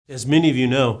As many of you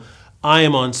know, I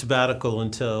am on sabbatical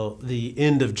until the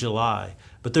end of July,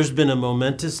 but there's been a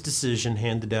momentous decision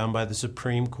handed down by the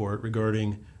Supreme Court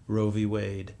regarding Roe v.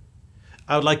 Wade.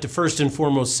 I would like to first and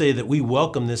foremost say that we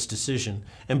welcome this decision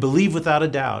and believe without a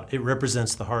doubt it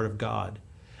represents the heart of God.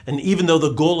 And even though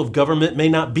the goal of government may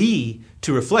not be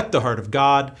to reflect the heart of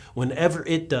God, whenever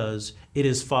it does, it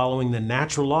is following the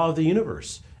natural law of the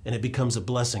universe, and it becomes a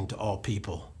blessing to all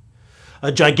people.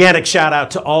 A gigantic shout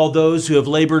out to all those who have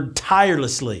labored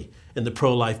tirelessly in the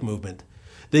pro-life movement.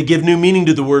 They give new meaning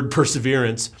to the word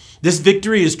perseverance. This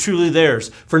victory is truly theirs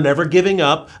for never giving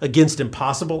up against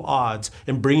impossible odds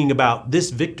and bringing about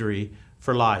this victory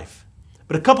for life.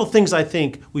 But a couple things I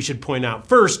think we should point out.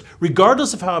 First,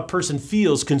 regardless of how a person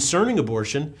feels concerning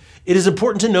abortion, it is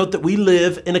important to note that we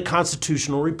live in a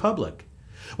constitutional republic.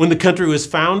 When the country was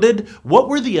founded, what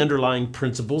were the underlying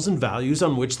principles and values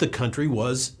on which the country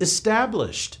was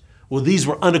established? Well, these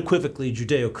were unequivocally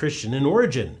Judeo-Christian in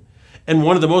origin. And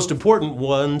one of the most important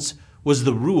ones was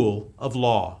the rule of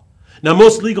law. Now,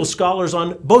 most legal scholars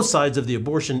on both sides of the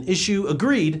abortion issue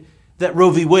agreed that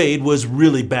Roe v. Wade was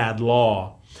really bad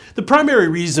law. The primary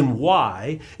reason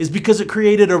why is because it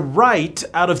created a right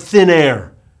out of thin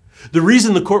air. The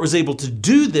reason the court was able to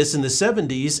do this in the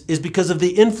 70s is because of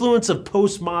the influence of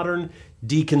postmodern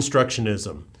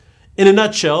deconstructionism. In a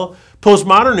nutshell,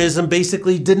 postmodernism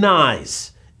basically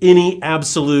denies any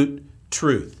absolute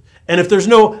truth. And if there's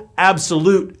no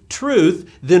absolute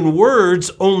truth, then words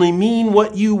only mean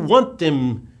what you want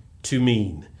them to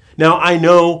mean. Now, I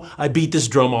know I beat this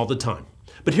drum all the time,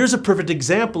 but here's a perfect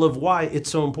example of why it's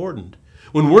so important.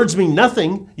 When words mean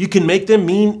nothing, you can make them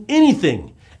mean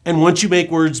anything. And once you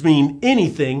make words mean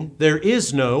anything, there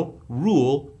is no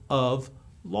rule of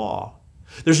law.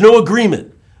 There's no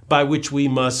agreement by which we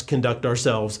must conduct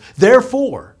ourselves.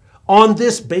 Therefore, on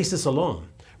this basis alone,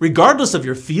 regardless of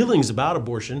your feelings about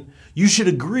abortion, you should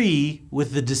agree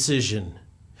with the decision.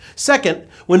 Second,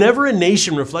 whenever a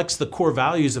nation reflects the core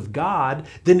values of God,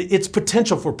 then its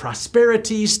potential for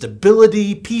prosperity,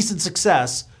 stability, peace, and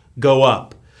success go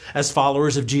up. As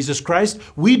followers of Jesus Christ,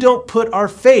 we don't put our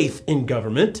faith in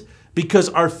government because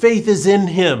our faith is in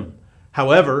Him.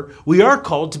 However, we are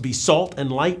called to be salt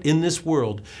and light in this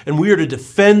world, and we are to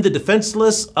defend the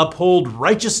defenseless, uphold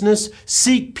righteousness,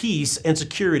 seek peace and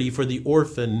security for the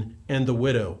orphan and the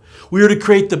widow. We are to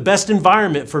create the best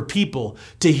environment for people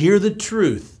to hear the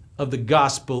truth of the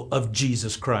gospel of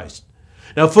Jesus Christ.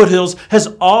 Now, Foothills has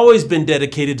always been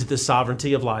dedicated to the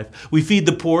sovereignty of life. We feed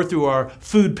the poor through our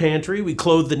food pantry. We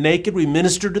clothe the naked. We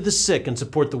minister to the sick and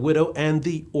support the widow and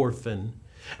the orphan.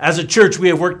 As a church, we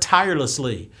have worked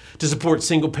tirelessly to support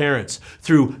single parents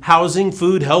through housing,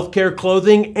 food, healthcare,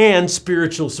 clothing, and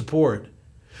spiritual support.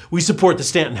 We support the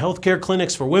Stanton Healthcare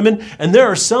Clinics for women, and there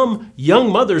are some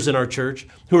young mothers in our church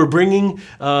who are bringing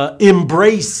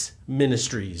Embrace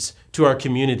Ministries to our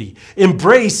community.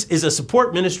 Embrace is a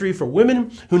support ministry for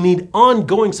women who need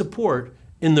ongoing support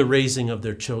in the raising of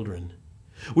their children.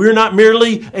 We are not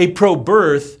merely a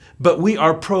pro-birth, but we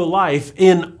are pro-life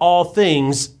in all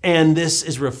things, and this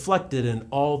is reflected in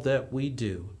all that we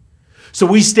do. So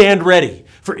we stand ready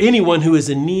for anyone who is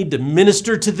in need to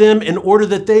minister to them in order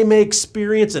that they may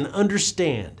experience and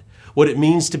understand what it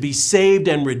means to be saved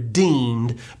and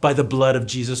redeemed by the blood of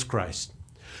Jesus Christ.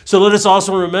 So let us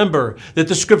also remember that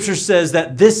the scripture says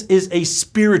that this is a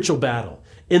spiritual battle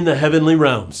in the heavenly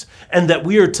realms, and that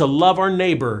we are to love our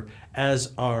neighbor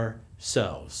as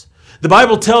ourselves. The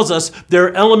Bible tells us there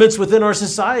are elements within our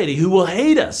society who will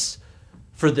hate us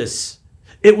for this.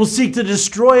 It will seek to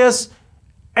destroy us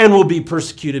and will be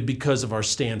persecuted because of our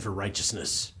stand for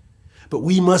righteousness. But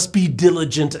we must be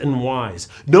diligent and wise,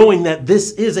 knowing that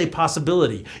this is a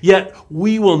possibility. Yet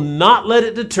we will not let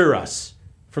it deter us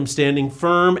from standing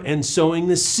firm and sowing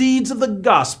the seeds of the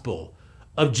gospel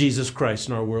of Jesus Christ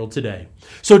in our world today.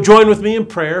 So join with me in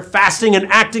prayer, fasting, and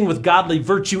acting with godly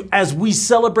virtue as we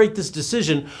celebrate this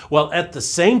decision, while at the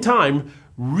same time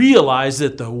realize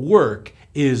that the work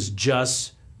is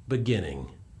just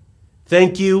beginning.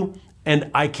 Thank you,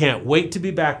 and I can't wait to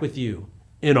be back with you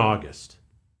in August.